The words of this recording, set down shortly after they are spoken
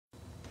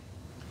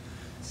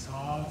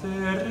Salve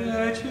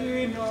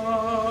Regina,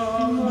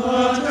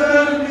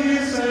 Mater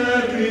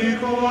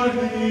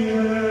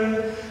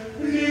misericordiae,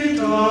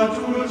 vita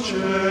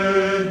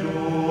dulcedo,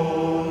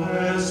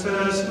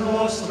 estes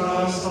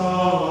nostra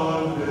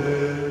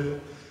salve.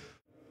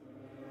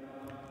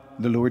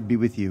 The Lord be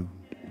with you.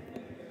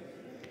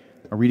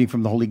 A reading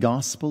from the Holy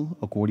Gospel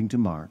according to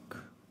Mark.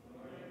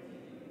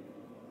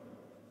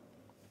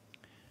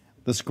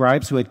 The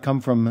scribes who had come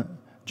from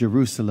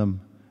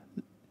Jerusalem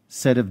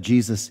said of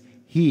Jesus,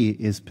 "He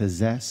is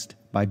possessed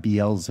by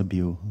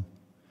Beelzebul,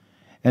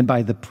 and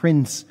by the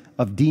prince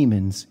of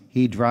demons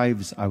he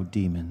drives out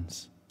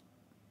demons."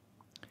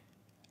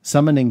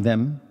 Summoning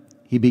them,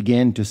 he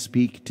began to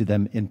speak to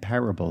them in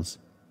parables.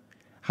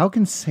 "How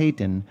can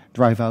Satan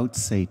drive out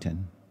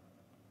Satan?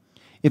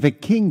 If a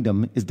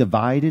kingdom is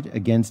divided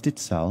against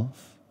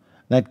itself,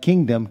 that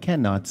kingdom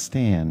cannot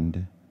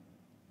stand.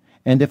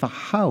 And if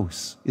a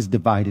house is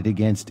divided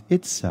against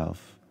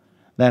itself,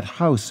 that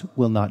house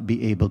will not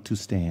be able to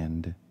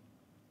stand.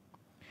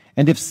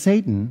 And if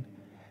Satan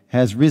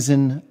has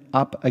risen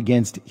up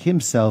against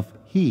himself,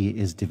 he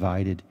is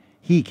divided.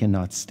 He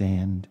cannot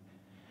stand.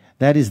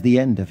 That is the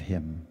end of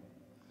him.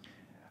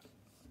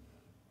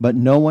 But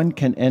no one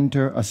can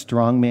enter a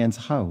strong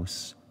man's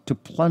house to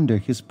plunder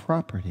his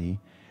property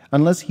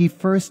unless he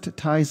first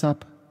ties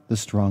up the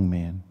strong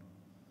man.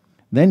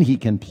 Then he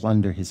can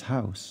plunder his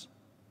house.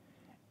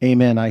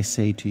 Amen, I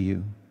say to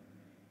you,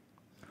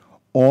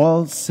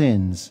 all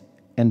sins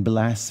and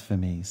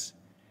blasphemies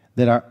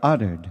that are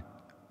uttered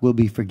will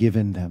be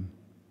forgiven them.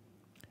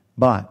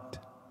 But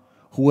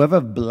whoever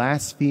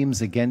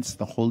blasphemes against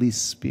the Holy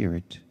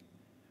Spirit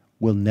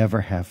will never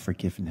have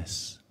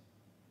forgiveness,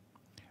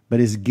 but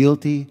is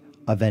guilty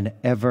of an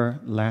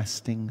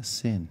everlasting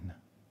sin.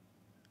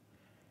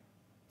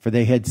 For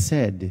they had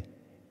said,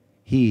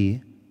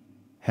 he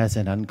has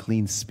an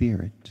unclean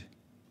spirit.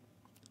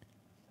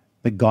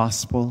 The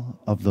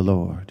Gospel of the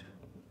Lord.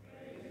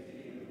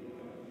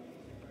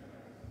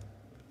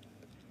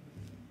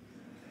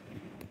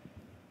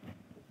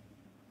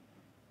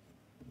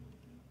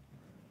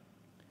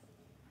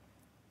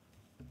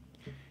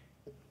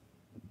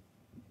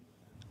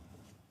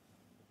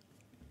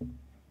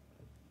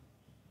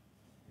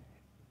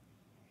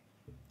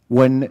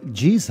 When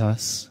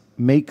Jesus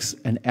makes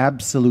an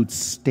absolute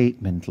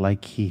statement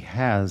like he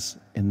has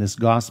in this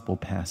gospel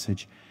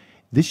passage,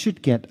 this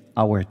should get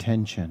our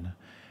attention.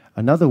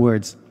 In other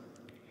words,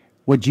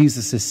 what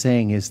Jesus is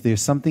saying is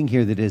there's something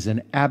here that is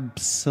an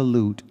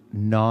absolute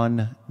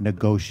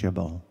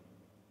non-negotiable.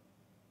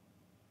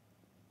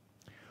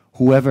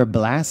 Whoever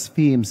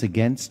blasphemes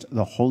against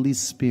the Holy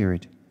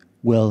Spirit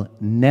will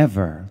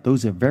never,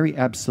 those are very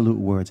absolute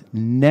words,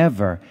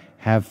 never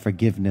have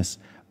forgiveness,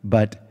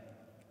 but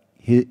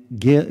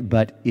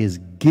is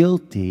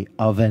guilty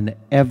of an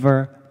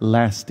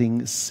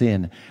everlasting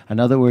sin. In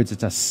other words,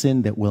 it's a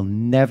sin that will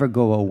never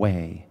go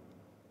away,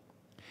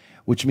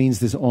 which means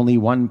there's only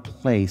one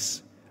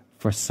place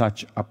for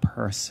such a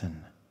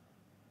person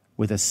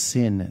with a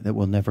sin that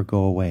will never go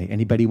away.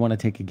 Anybody want to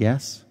take a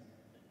guess?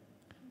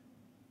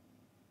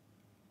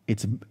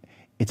 It's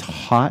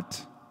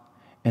hot,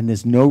 and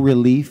there's no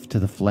relief to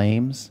the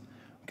flames,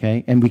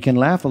 okay? And we can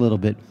laugh a little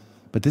bit,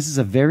 but this is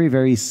a very,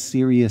 very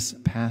serious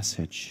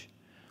passage.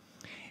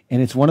 And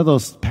it's one of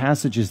those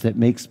passages that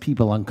makes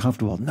people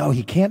uncomfortable. No,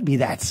 he can't be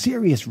that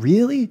serious.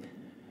 Really?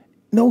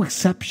 No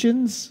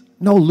exceptions?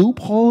 No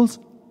loopholes?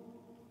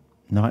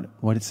 Not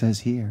what it says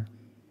here.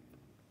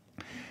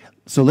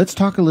 So let's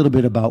talk a little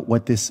bit about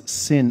what this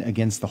sin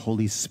against the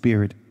Holy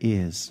Spirit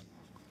is.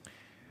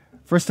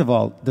 First of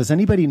all, does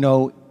anybody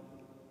know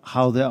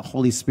how the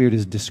Holy Spirit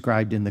is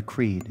described in the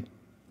Creed?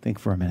 Think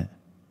for a minute.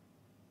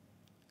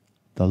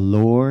 The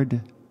Lord,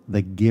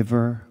 the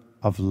giver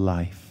of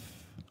life.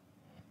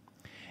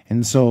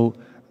 And so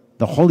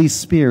the Holy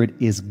Spirit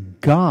is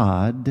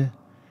God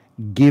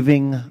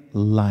giving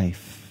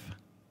life.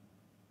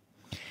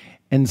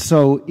 And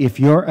so if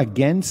you're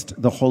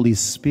against the Holy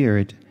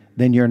Spirit,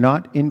 then you're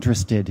not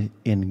interested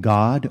in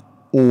God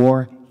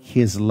or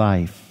his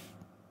life.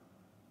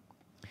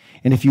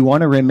 And if you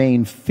want to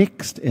remain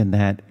fixed in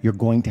that, you're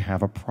going to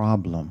have a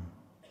problem.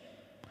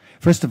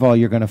 First of all,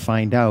 you're going to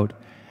find out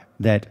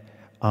that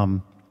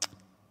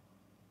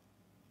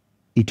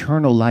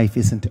eternal life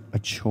isn't a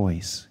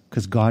choice,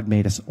 because God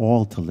made us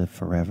all to live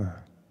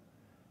forever.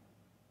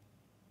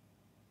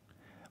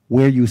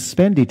 Where you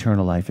spend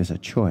eternal life is a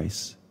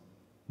choice,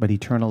 but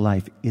eternal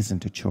life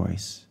isn't a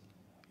choice.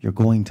 You're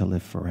going to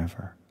live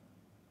forever.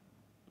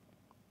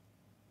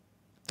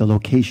 The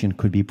location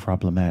could be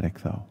problematic,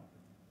 though.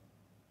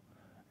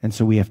 And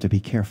so we have to be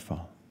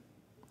careful.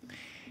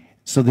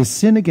 So the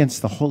sin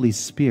against the Holy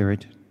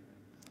Spirit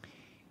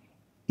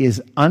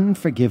is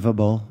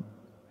unforgivable.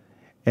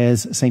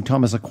 As St.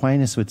 Thomas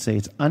Aquinas would say,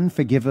 it's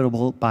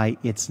unforgivable by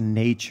its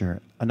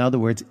nature. In other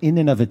words, in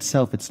and of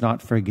itself, it's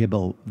not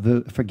forgivable.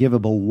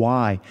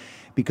 Why?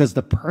 Because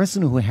the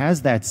person who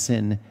has that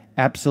sin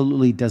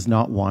absolutely does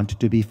not want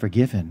to be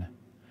forgiven.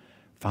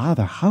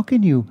 Father, how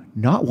can you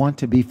not want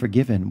to be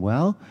forgiven?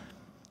 Well,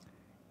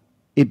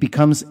 it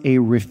becomes a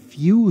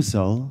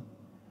refusal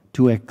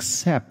to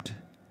accept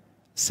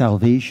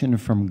salvation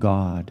from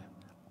God.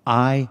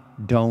 I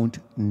don't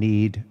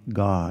need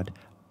God.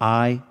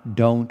 I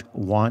don't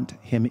want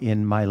him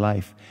in my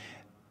life.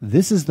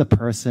 This is the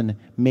person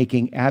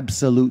making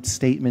absolute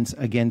statements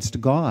against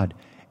God,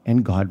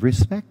 and God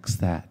respects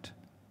that.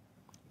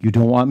 You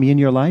don't want me in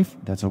your life?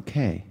 That's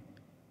okay.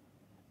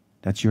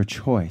 That's your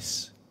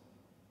choice.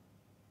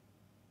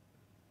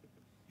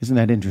 Isn't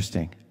that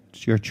interesting?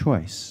 It's your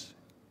choice.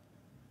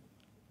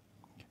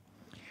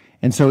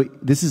 And so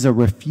this is a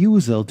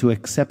refusal to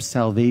accept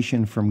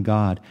salvation from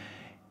God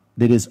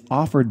that is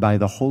offered by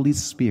the Holy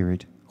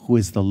Spirit, who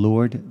is the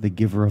Lord, the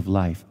giver of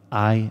life.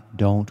 I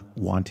don't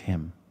want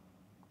him.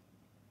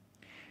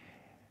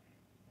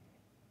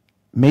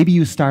 Maybe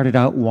you started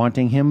out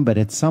wanting him, but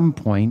at some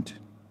point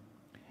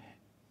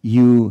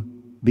you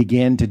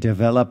began to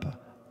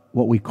develop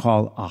what we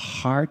call a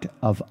heart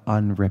of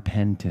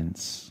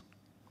unrepentance.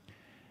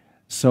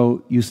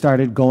 So you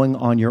started going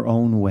on your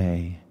own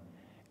way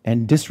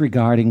and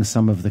disregarding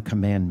some of the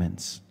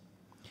commandments.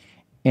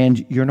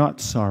 And you're not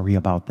sorry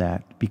about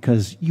that,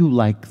 because you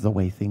like the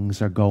way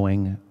things are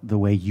going, the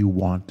way you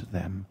want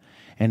them.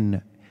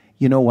 And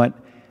you know what?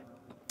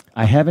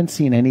 I haven't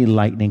seen any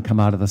lightning come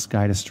out of the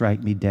sky to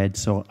strike me dead,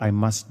 so I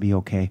must be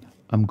okay.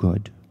 I'm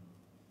good.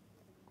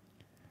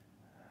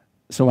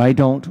 So I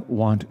don't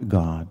want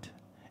God,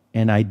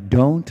 and I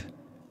don't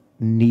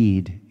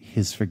need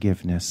his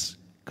forgiveness,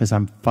 because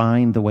I'm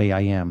fine the way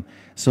I am.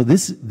 So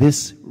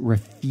this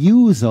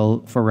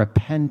refusal for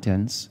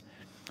repentance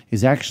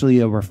is actually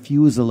a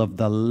refusal of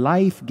the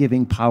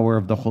life-giving power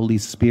of the Holy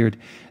Spirit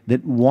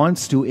that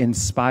wants to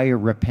inspire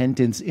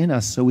repentance in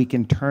us so we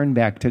can turn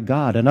back to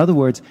God. In other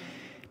words,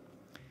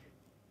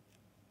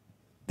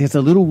 there's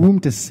a little room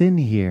to sin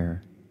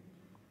here,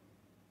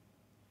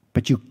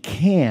 but you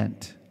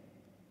can't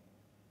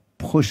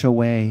push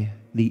away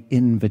the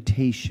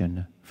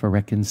invitation for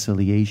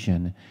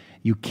reconciliation.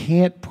 You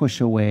can't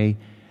push away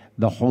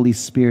the Holy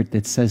Spirit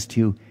that says to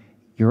you,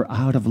 you're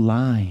out of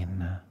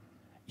line.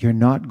 You're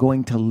not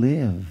going to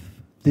live.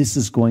 This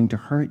is going to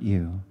hurt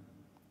you.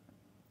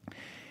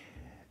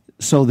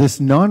 So this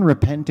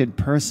non-repentant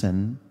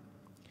person,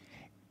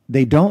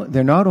 they're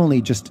not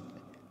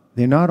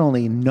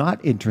only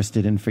not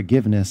interested in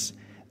forgiveness,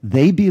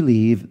 they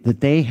believe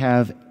that they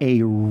have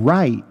a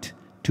right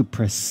to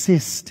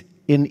persist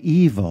in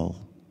evil.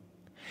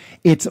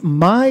 It's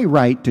my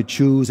right to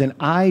choose, and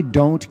I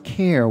don't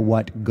care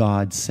what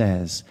God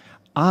says.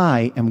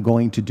 I am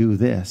going to do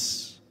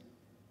this.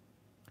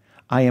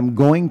 I am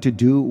going to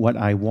do what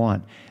I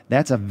want.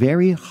 That's a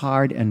very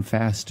hard and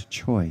fast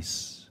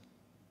choice,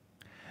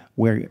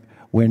 where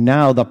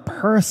now the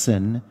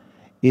person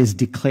is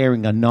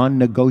declaring a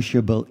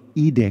non-negotiable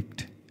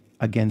edict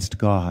against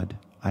God.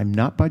 I'm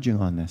not budging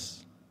on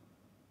this.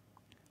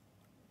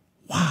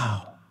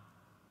 Wow.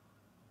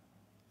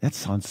 That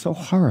sounds so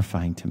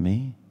horrifying to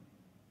me.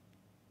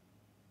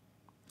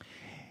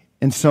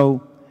 And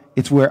so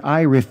it's where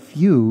I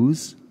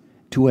refuse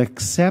to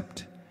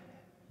accept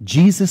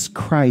Jesus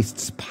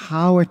Christ's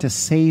power to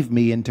save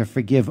me and to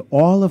forgive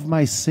all of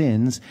my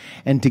sins,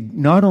 and to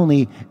not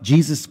only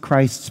Jesus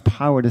Christ's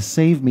power to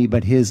save me,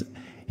 but his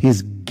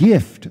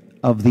gift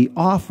of the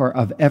offer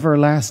of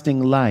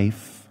everlasting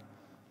life,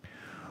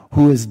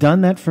 who has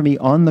done that for me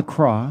on the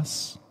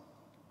cross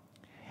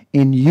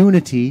in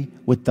unity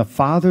with the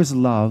Father's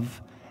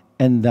love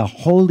and the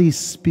Holy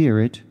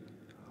Spirit,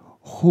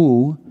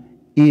 who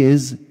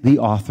is the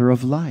author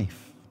of life.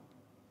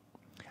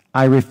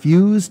 I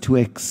refuse to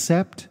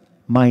accept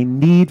my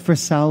need for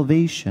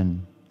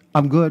salvation.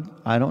 I'm good.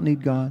 I don't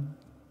need God.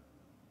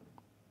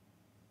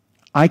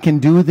 I can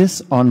do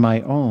this on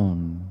my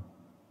own.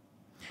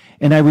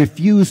 And I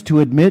refuse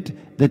to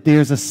admit that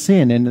there's a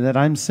sin and that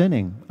I'm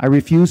sinning. I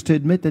refuse to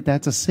admit that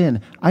that's a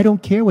sin. I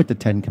don't care what the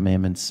Ten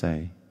Commandments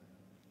say.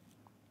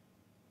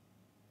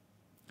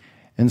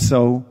 And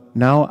so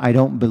now I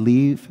don't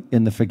believe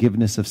in the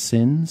forgiveness of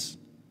sins,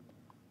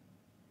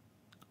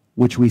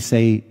 which we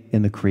say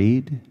in the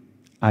Creed.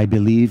 I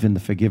believe in the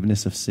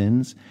forgiveness of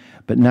sins.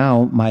 But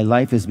now my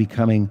life is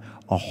becoming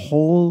a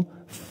whole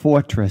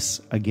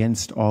fortress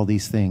against all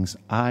these things.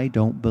 I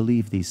don't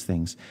believe these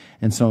things.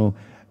 And so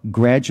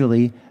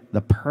gradually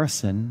the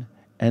person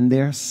and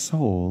their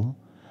soul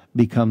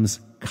becomes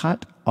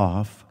cut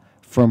off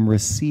from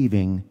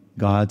receiving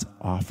God's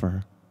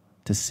offer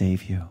to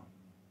save you.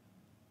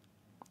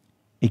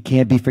 It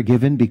can't be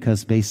forgiven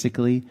because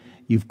basically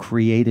you've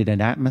created an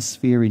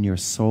atmosphere in your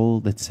soul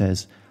that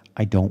says,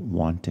 I don't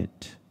want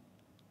it.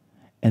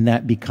 And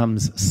that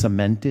becomes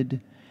cemented,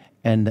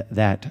 and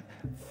that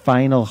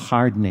final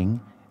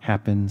hardening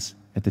happens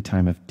at the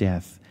time of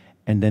death,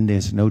 and then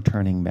there's no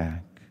turning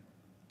back.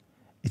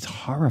 It's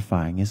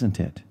horrifying, isn't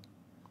it?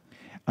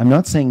 I'm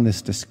not saying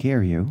this to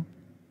scare you,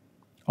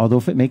 although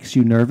if it makes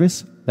you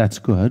nervous, that's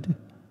good.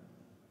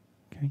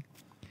 Okay?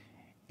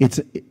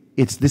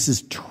 This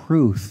is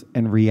truth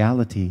and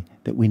reality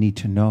that we need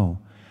to know.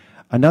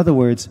 In other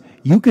words,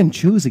 you can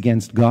choose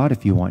against God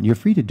if you want. You're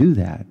free to do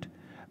that.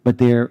 But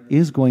there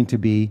is going to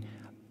be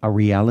a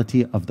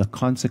reality of the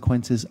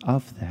consequences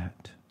of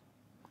that.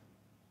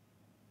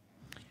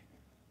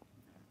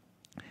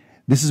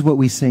 This is what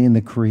we say in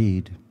the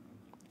Creed.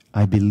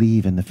 I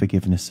believe in the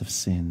forgiveness of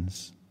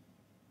sins.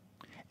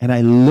 And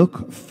I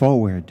look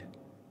forward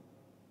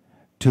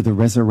to the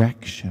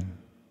resurrection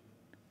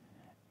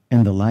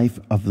and the life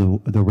of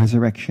the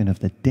resurrection of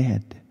the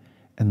dead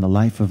and the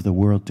life of the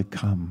world to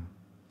come.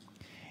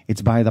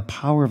 It's by the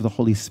power of the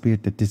Holy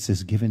Spirit that this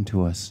is given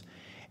to us.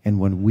 And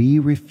when we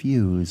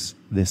refuse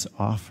this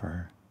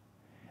offer,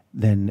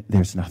 then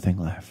there's nothing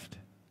left.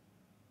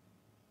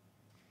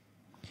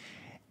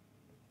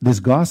 This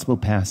gospel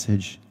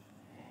passage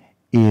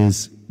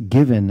is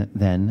given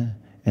then,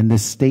 and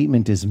this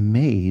statement is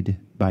made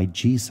by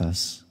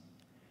Jesus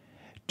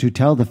to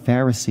tell the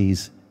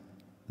Pharisees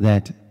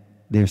that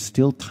there's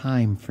still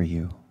time for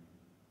you.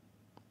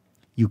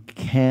 You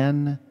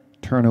can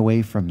turn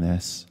away from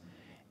this,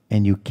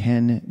 and you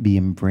can be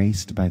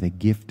embraced by the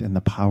gift and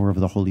the power of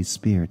the Holy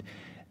Spirit.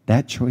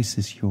 That choice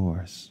is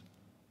yours.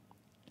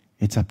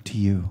 It's up to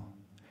you,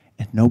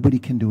 and nobody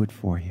can do it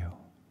for you.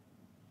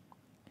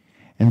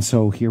 And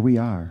so here we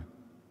are.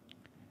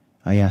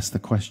 I ask the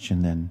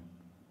question then,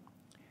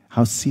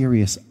 how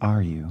serious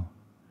are you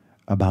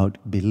about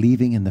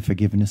believing in the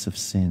forgiveness of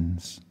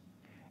sins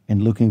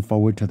and looking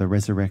forward to the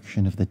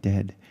resurrection of the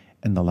dead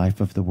and the life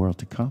of the world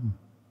to come?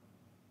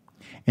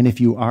 And if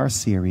you are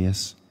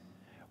serious,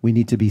 we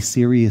need to be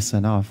serious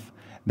enough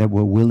that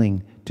we're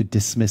willing to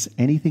dismiss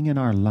anything in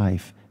our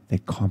life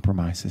that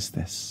compromises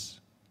this.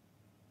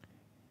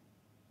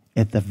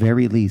 At the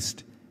very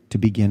least, to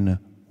begin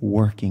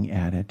working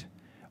at it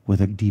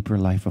with a deeper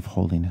life of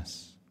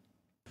holiness.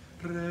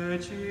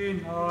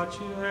 Regina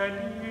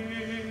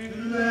Celi,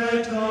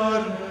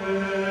 Letare,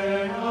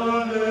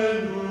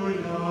 Alleluia,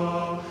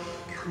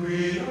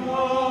 qui